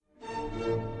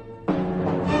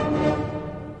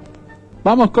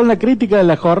Vamos con la crítica de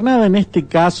la jornada, en este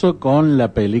caso con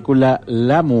la película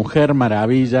La Mujer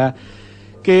Maravilla,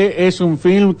 que es un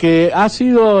film que ha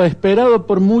sido esperado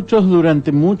por muchos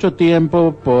durante mucho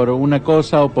tiempo, por una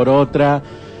cosa o por otra.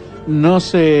 No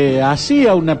se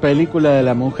hacía una película de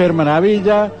La Mujer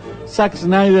Maravilla. Zack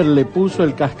Snyder le puso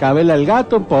el cascabel al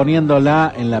gato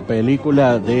poniéndola en la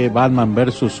película de Batman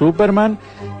vs Superman,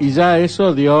 y ya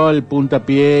eso dio el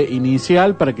puntapié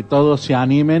inicial para que todos se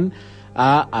animen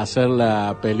a hacer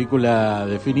la película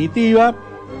definitiva.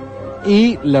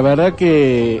 Y la verdad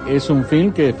que es un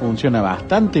film que funciona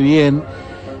bastante bien.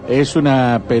 Es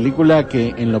una película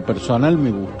que en lo personal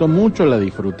me gustó mucho, la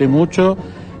disfruté mucho.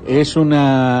 Es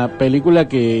una película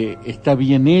que está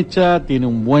bien hecha, tiene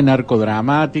un buen arco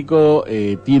dramático,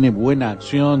 tiene buena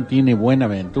acción, tiene buena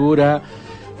aventura,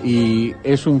 y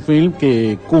es un film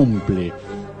que cumple.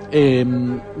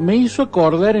 Me hizo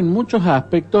acordar en muchos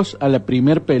aspectos a la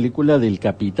primer película del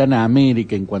Capitán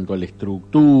América, en cuanto a la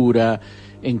estructura,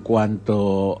 en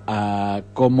cuanto a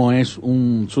cómo es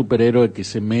un superhéroe que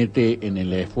se mete en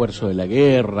el esfuerzo de la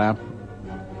guerra,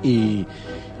 y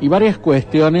varias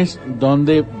cuestiones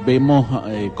donde vemos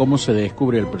cómo se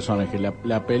descubre el personaje.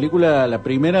 La película, la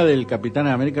primera del Capitán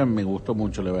América, me gustó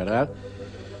mucho, la verdad,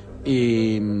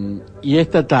 y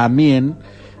esta también.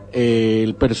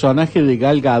 El personaje de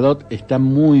Gal Gadot está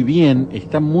muy bien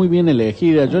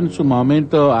elegida. Yo en su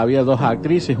momento había dos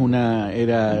actrices, una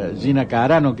era Gina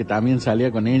Carano, que también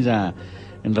salía con ella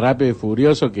en Rápido y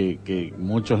Furioso, que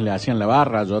muchos le hacían la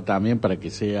barra, yo también, para que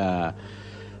sea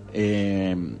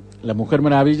la Mujer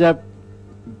Maravilla.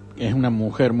 Es una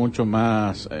mujer mucho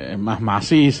más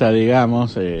maciza,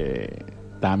 digamos,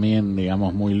 también,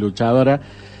 digamos, muy luchadora,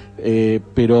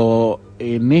 pero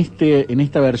en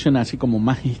esta versión así como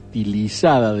más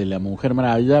estilizada de la Mujer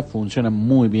Maravilla funciona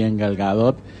muy bien Gal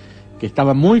Gadot, que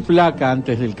estaba muy flaca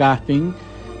antes del casting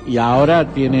y ahora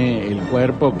tiene el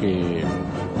cuerpo que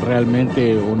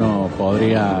realmente uno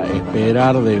podría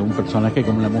esperar de un personaje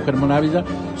como la Mujer Maravilla,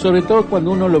 sobre todo cuando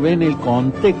uno lo ve en el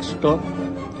contexto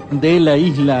de la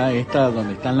isla esta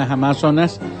donde están las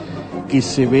Amazonas, que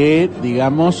se ve,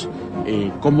 digamos,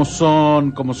 cómo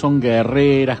son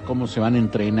guerreras, cómo se van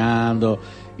entrenando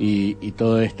y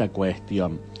toda esta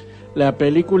cuestión. La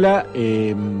película,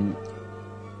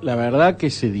 la verdad que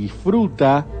se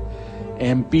disfruta.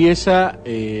 Empieza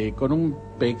con un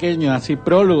pequeño así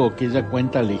prólogo que ella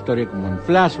cuenta la historia como en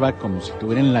flashback, como si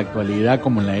estuviera en la actualidad,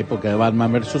 como en la época de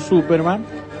Batman vs Superman,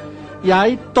 y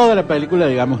hay toda la película,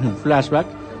 digamos, en flashback,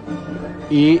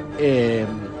 y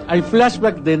hay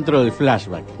flashback dentro del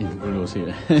flashback,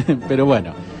 inclusive. Pero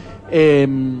bueno,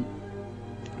 ¿qué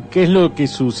es lo que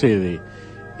sucede?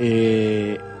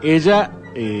 Ella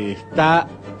está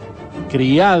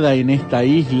criada en esta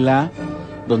isla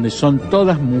donde son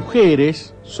todas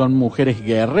mujeres, son mujeres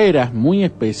guerreras muy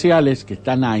especiales que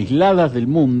están aisladas del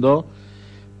mundo,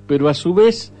 pero a su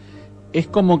vez es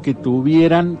como que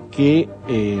tuvieran que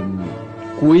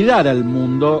cuidar al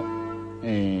mundo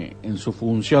en su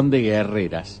función de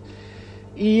guerreras.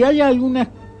 Y hay algunas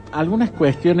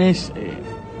cuestiones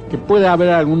que puede haber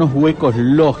algunos huecos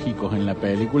lógicos en la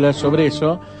película sobre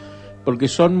eso, porque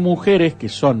son mujeres que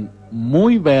son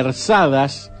muy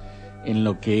versadas en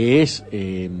lo que es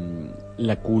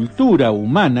la cultura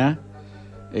humana.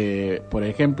 Por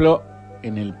ejemplo,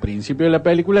 en el principio de la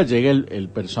película llega el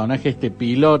personaje, este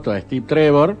piloto, Steve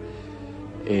Trevor,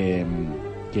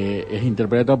 que es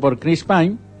interpretado por Chris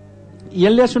Pine, y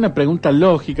él le hace una pregunta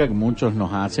lógica que muchos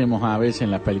nos hacemos a veces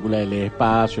en las películas del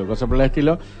espacio, cosas por el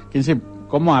estilo, que dice: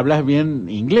 ¿cómo hablas bien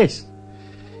inglés?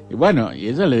 Y bueno, y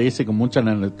ella le dice con mucha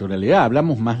naturalidad: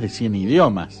 hablamos más de 100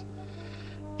 idiomas.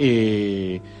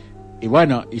 Y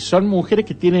bueno, y son mujeres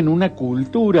que tienen una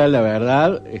cultura, la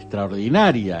verdad,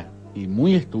 extraordinaria y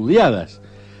muy estudiadas.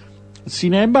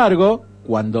 Sin embargo,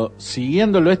 cuando,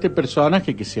 siguiéndolo, este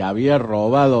personaje que se había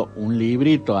robado un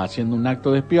librito haciendo un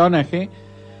acto de espionaje,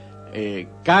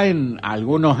 caen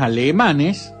algunos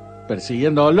alemanes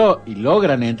persiguiéndolo y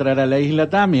logran entrar a la isla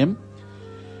también.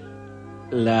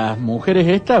 Las mujeres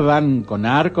estas van con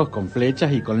arcos, con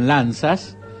flechas y con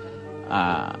lanzas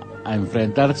a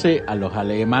enfrentarse a los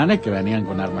alemanes que venían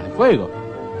con armas de fuego.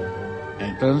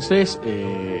 Entonces,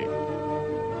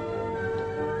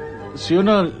 si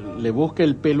uno le busca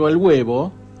el pelo al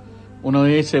huevo, uno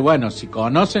dice, bueno, si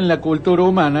conocen la cultura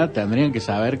humana, tendrían que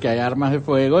saber que hay armas de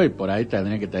fuego y por ahí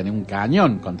tendrían que tener un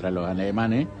cañón contra los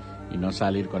alemanes y no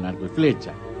salir con arco y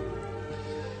flecha.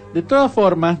 De todas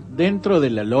formas, dentro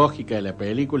de la lógica de la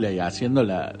película y haciendo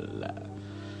la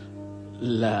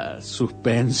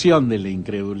suspensión de la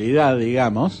incredulidad,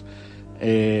 digamos,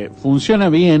 funciona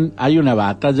bien. Hay una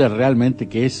batalla realmente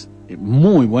que es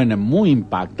muy buena, muy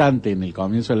impactante en el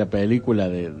comienzo de la película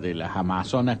de las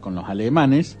Amazonas con los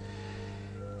alemanes,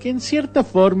 que en cierta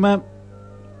forma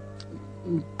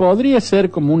podría ser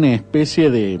como una especie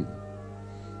de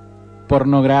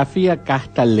pornografía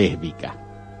casta lésbica,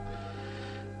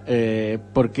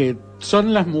 porque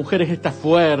son las mujeres estas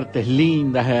fuertes,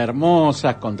 lindas,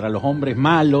 hermosas contra los hombres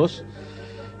malos,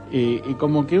 y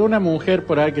como que una mujer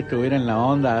por ahí que estuviera en la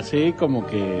onda así, como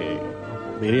que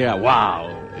diría wow.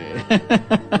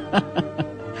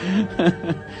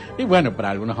 Y bueno, para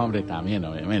algunos hombres también,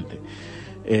 obviamente.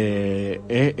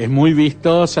 Es muy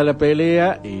vistosa la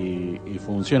pelea y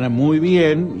funciona muy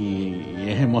bien y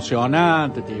es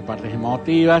emocionante, tiene partes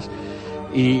emotivas,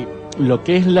 y lo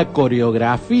que es la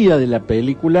coreografía de la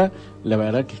película, la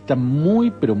verdad que está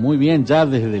muy pero muy bien. Ya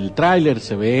desde el tráiler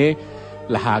se ve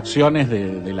las acciones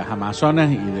de las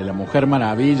Amazonas y de la Mujer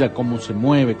Maravilla, cómo se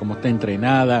mueve, cómo está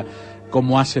entrenada,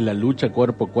 cómo hace la lucha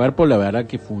cuerpo a cuerpo. La verdad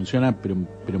que funciona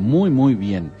pero muy muy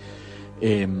bien.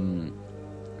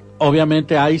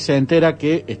 Obviamente ahí se entera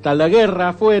que está la guerra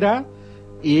afuera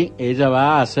y ella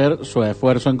va a hacer su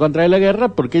esfuerzo en contra de la guerra,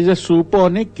 porque ella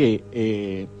supone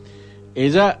que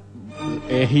ella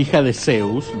es hija de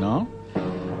Zeus, ¿no?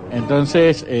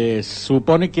 Entonces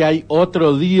supone que hay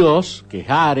otro dios, que es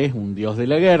Ares, un dios de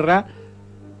la guerra,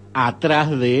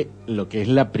 atrás de lo que es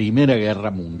la Primera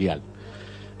Guerra Mundial.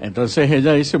 Entonces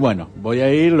ella dice, bueno, voy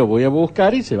a ir, lo voy a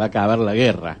buscar y se va a acabar la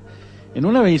guerra. En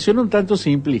una visión un tanto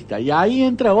simplista. Y ahí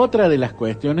entra otra de las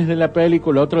cuestiones de la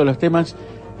película, otro de los temas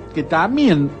que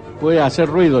también puede hacer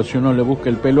ruido si uno le busca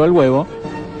el pelo al huevo,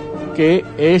 que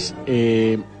es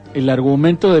el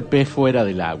argumento de pez fuera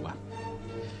del agua.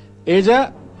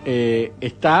 Ella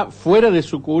está fuera de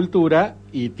su cultura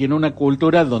y tiene una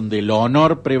cultura donde el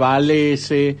honor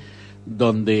prevalece,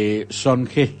 donde son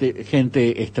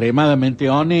gente extremadamente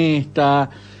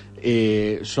honesta,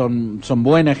 son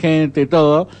buena gente,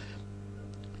 todo.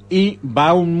 Y va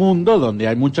a un mundo donde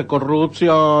hay mucha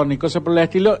corrupción y cosas por el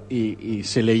estilo, y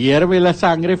se le hierve la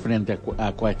sangre frente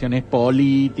a cuestiones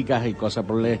políticas y cosas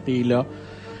por el estilo.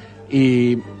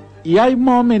 Y hay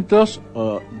momentos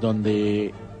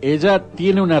donde ella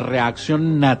tiene una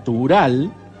reacción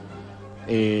natural,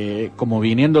 como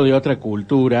viniendo de otra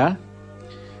cultura,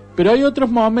 pero hay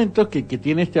otros momentos que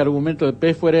tiene este argumento de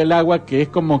pez fuera del agua, que es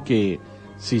como que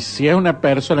si es una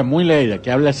persona muy leída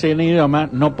que habla ese idioma,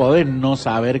 no podés no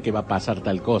saber que va a pasar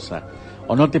tal cosa,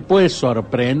 o no te puede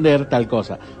sorprender tal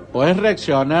cosa. Podés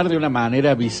reaccionar de una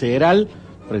manera visceral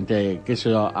frente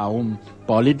a un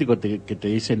político que te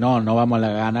dice no vamos a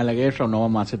ganar la guerra, o no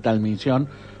vamos a hacer tal misión,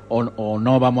 o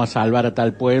no vamos a salvar a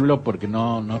tal pueblo porque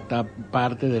no está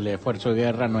parte del esfuerzo de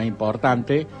guerra, no es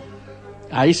importante.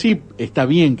 Ahí sí está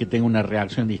bien que tenga una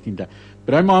reacción distinta.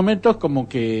 Pero hay momentos como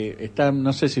que está,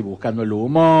 no sé si buscando el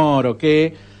humor o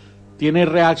qué, tiene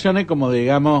reacciones como,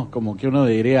 digamos, como que uno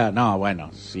diría, no, bueno,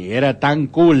 si era tan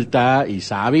culta y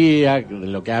sabía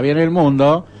lo que había en el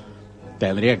mundo,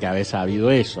 tendría que haber sabido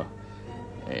eso.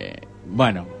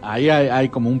 Bueno, ahí hay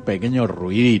como un pequeño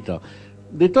ruidito.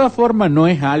 De todas formas, no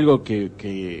es algo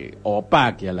que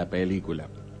opaque a la película.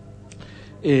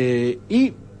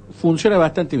 Y funciona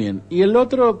bastante bien. Y el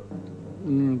otro...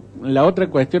 la otra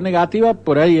cuestión negativa,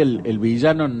 por ahí el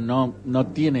villano no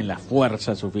tiene la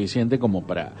fuerza suficiente como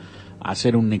para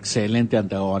hacer un excelente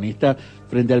antagonista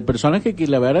frente al personaje, que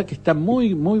la verdad que está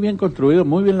muy muy bien construido,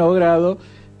 muy bien logrado,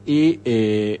 y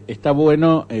está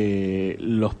bueno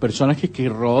los personajes que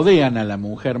rodean a la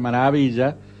Mujer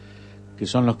Maravilla, que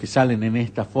son los que salen en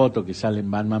esta foto, que salen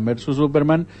Batman vs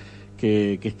Superman,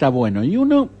 que está bueno. Y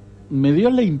uno me dio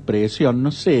la impresión,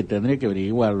 no sé, tendría que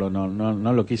averiguarlo,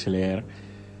 no lo quise leer.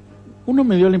 Uno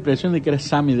me dio la impresión de que era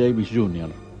Sammy Davis Jr.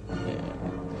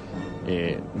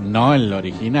 No el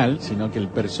original, sino que el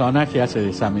personaje hace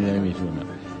de Sammy Davis Jr.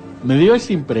 Me dio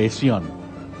esa impresión.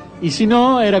 Y si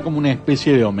no, era como una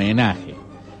especie de homenaje,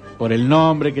 por el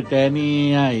nombre que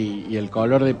tenía y el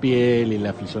color de piel y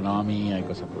la fisonomía y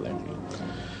cosas por el estilo.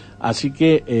 Así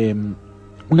que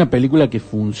una película que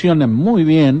funciona muy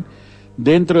bien.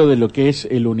 Dentro de lo que es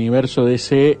el universo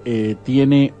DC,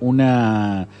 tiene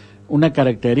una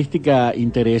característica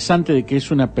interesante de que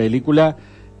es una película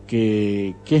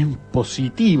que es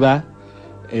positiva,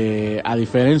 a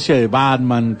diferencia de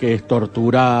Batman, que es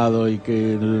torturado y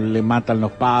que le matan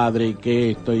los padres y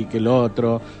que esto y que lo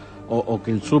otro, o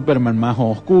que el Superman más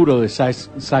oscuro de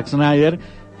Zack Snyder.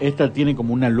 Esta tiene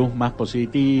como una luz más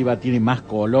positiva, tiene más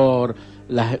color.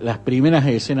 Las primeras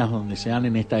escenas donde se dan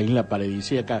en esta isla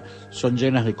paradisíaca son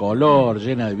llenas de color,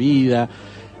 llenas de vida.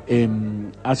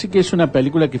 Así que es una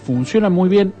película que funciona muy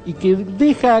bien y que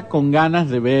deja con ganas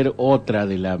de ver otra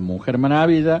de la Mujer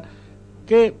Maravilla,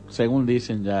 que según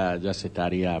dicen ya se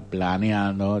estaría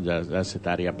planeando, ya se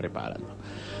estaría preparando.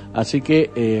 Así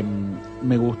que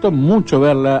me gustó mucho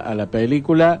verla a la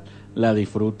película, la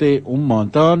disfruté un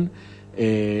montón,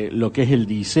 lo que es el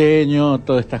diseño,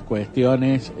 todas estas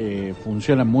cuestiones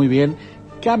funcionan muy bien,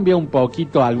 cambia un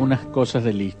poquito algunas cosas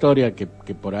de la historia que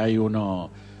por ahí uno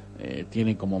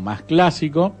tiene como más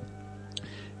clásico,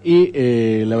 y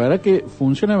la verdad que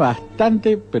funciona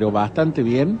bastante, pero bastante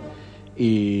bien,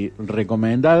 y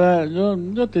recomendada.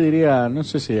 Yo te diría, no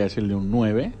sé si decirle un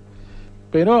 9,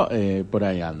 pero por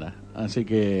ahí anda. Así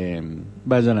que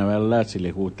vayan a verla si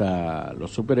les gusta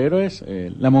los superhéroes,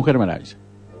 La Mujer Maravilla.